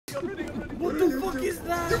What the fuck is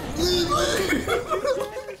that?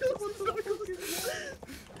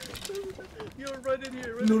 Yo, run in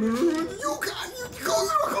here. No. You can't. You go.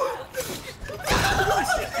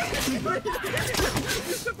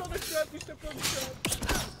 You stepped on the trap.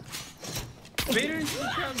 Vader's in the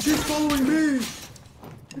trap. She's following me.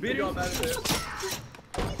 Vader's out of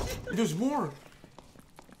there. There's more.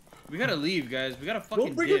 We gotta leave, guys. We gotta fucking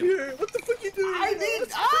Don't bring dip. him here. What the fuck you doing? I need.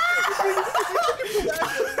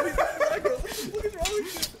 What is wrong with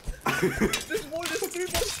you? There's more. There's 3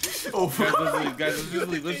 more. Oh fuck. Guys,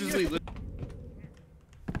 let's just leave.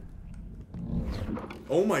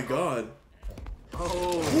 Oh my god.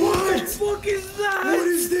 Oh. What? What the fuck is that? What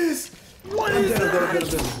is this? What I'm is dead.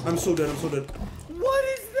 that? I'm so dead. What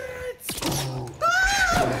is that?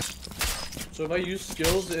 So if I use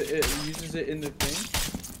skills, it uses it in the thing?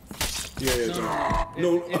 Yeah. No. No.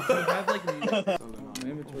 If you have like My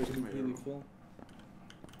inventory is completely full.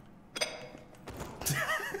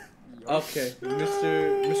 Okay,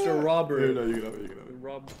 Mr. Robert. No, you can have it.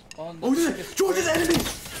 Rob. On Oh, George is enemy!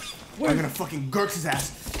 Wait. I'm gonna fucking gurk his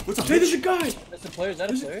ass. What's up, Hey, there's a bitch? guy! That's a player, is that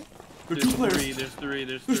a player? There are 2 players. There's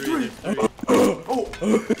three. Oh! I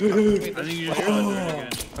think you just shot there again.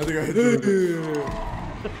 I think I hit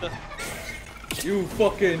the You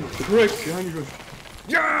fucking prick! behind you.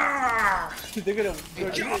 Yeah! They're gonna.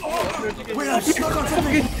 Wait, I'm stuck on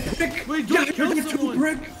something! Wait, George, kill someone.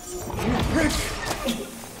 Prick!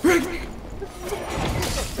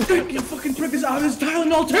 You fucking prick is out of his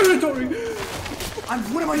Tylenol territory!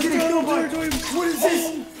 What am I getting killed by? What is this?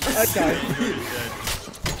 I died.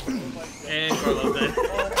 And Carlos dead.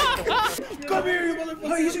 Come here, you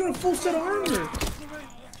motherfucker! He's got a full set of armor!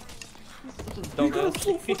 He got a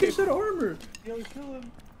full fucking set of armor! Yo, kill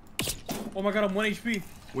him. Oh my god, I'm 1 HP.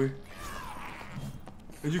 Wait.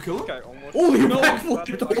 Did you kill him? Oh, you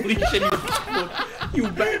backflipped! Holy shit, you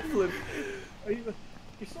backflipped!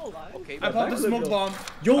 You're still alive? Okay, I popped the smoke bomb.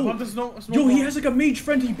 Yo, I popped the smoke he bomb. has like a mage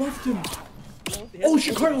friend, he buffed him! Oh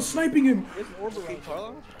shit, Carlos sniping him!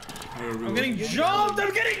 I'm getting jumped!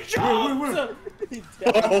 I'm getting jumped! Oh my god!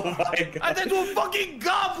 I turned into a fucking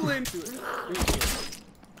goblin!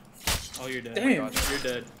 Oh, you're dead. Damn. You're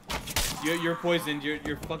dead. You're poisoned.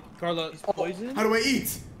 You're fucking Carlos. Poison? How do I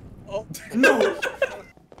eat? Oh. No!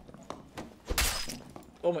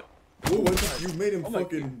 Oh my. Whoa, what? You made him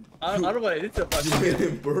fucking. I don't know what I did to You made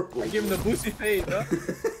him burp. I gave him the boosty face, huh?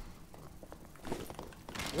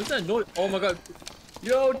 What's that noise? Oh my god.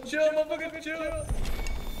 Yo, chill, motherfucker, chill!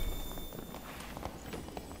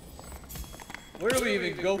 Where do we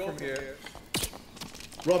even go from here?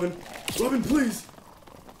 Robin, please!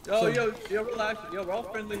 Yo, relax. Yo, we're all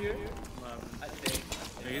friendly here. I think.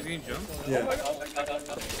 Are you guys getting jumped? Yeah. Oh my god.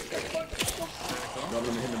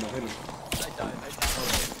 Robin, hit him. I died.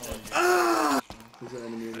 Ah! There's an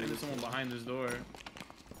enemy in There's someone behind this door.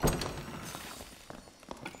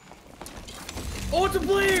 Oh, it's a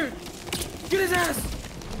player! Get his ass!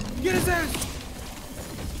 Get his ass!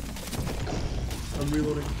 I'm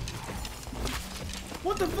reloading.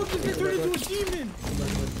 What the fuck? This guy turned into a demon!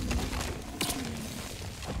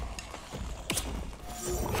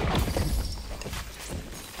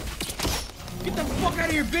 Get the fuck out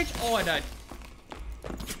of here, bitch! Oh, I died.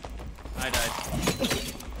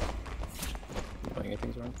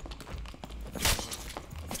 Anything's wrong?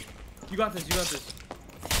 You got this.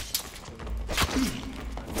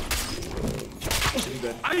 He's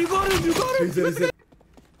dead. Ah, you got him! He's dead.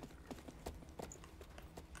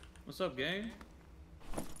 What's up, gang?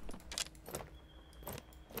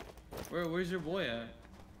 Where's your boy at?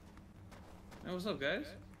 Hey, what's up, guys?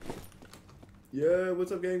 Yeah,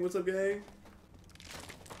 what's up, gang? Wait,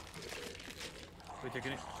 they're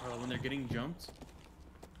getting when they're getting jumped.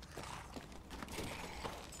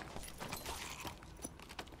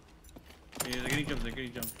 Yeah, they're getting jumped.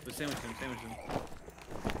 Let's sandwich them.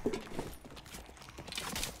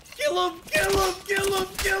 Kill him!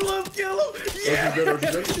 Yeah!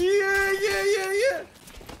 Yeah!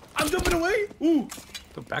 I'm jumping away! Ooh!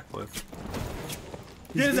 The backflip.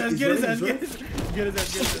 Get his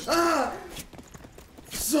ass! Ah!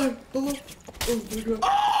 Son, hello? Oh my god.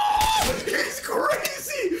 Oh! He's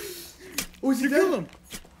crazy! Oh, is he dead?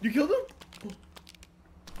 You killed him?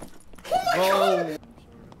 Oh my god!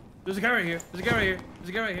 There's a guy right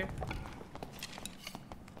here.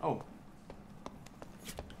 Oh.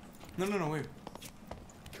 No, wait.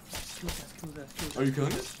 Kill his ass. Are you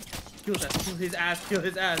killing it? Kill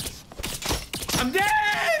his ass. I'm dead!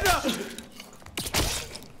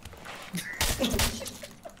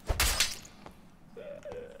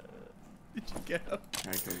 Did you get him? I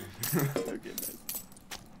killed him. Okay, nice.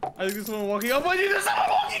 I I think there's someone walking up on you. There's someone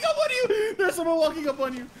walking up on you. There's someone walking up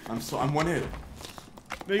on you. I'm one hit.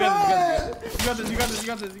 No, you got this. You got this. You got this. You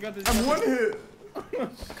got this. You got this. I'm one hit.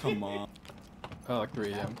 Come on. Like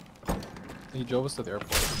 3 AM. He drove us to the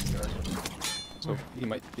airport. So he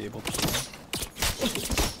might be able to.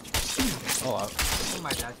 Oh, wow. Oh,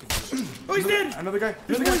 my dad could do it. Oh, he's dead. Another guy.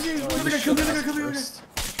 Another guy. Another guy. Kill the other guy. Kill the other guy.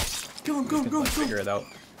 Kill him. Go. Go. Figure it out.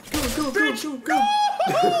 Kill him. Kill him. Kill him. Kill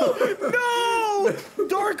him. No!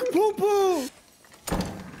 Dark poo poo!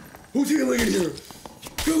 Who's healing in here?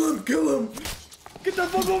 Kill him. Kill him. Get the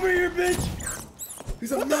fuck over here, bitch!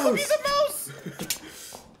 He's a What mouse. the fuck? He's a mouse!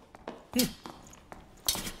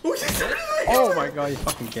 Oh, he's Oh my god, you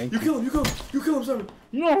fucking ganked You me. kill him. You kill him. You kill him, Simon.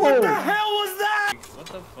 No! What the hell was that? What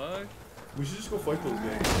the fuck? We should just go fight those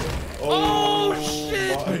guys. Oh,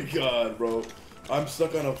 shit! Oh my god, bro. I'm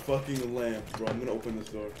stuck on a fucking lamp, bro. I'm gonna open this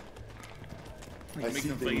door. I Make see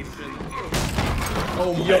them things. fight shit.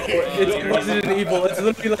 Oh my Yo, god. it's Resident Evil. It's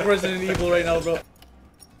literally like Resident Evil right now, bro.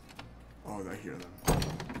 Oh, I hear them.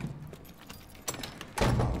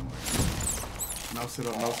 Now sit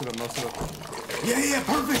up, now sit up, now sit up. Yeah,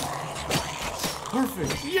 perfect!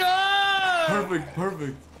 Perfect! Yeah!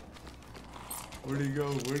 Perfect. Where'd he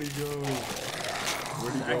go? Where'd he go?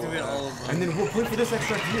 Where'd he go? Activate all of them. And then we'll play for this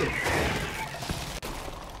extract here.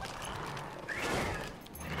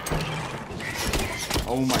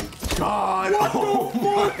 Oh my god! Oh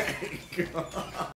my god!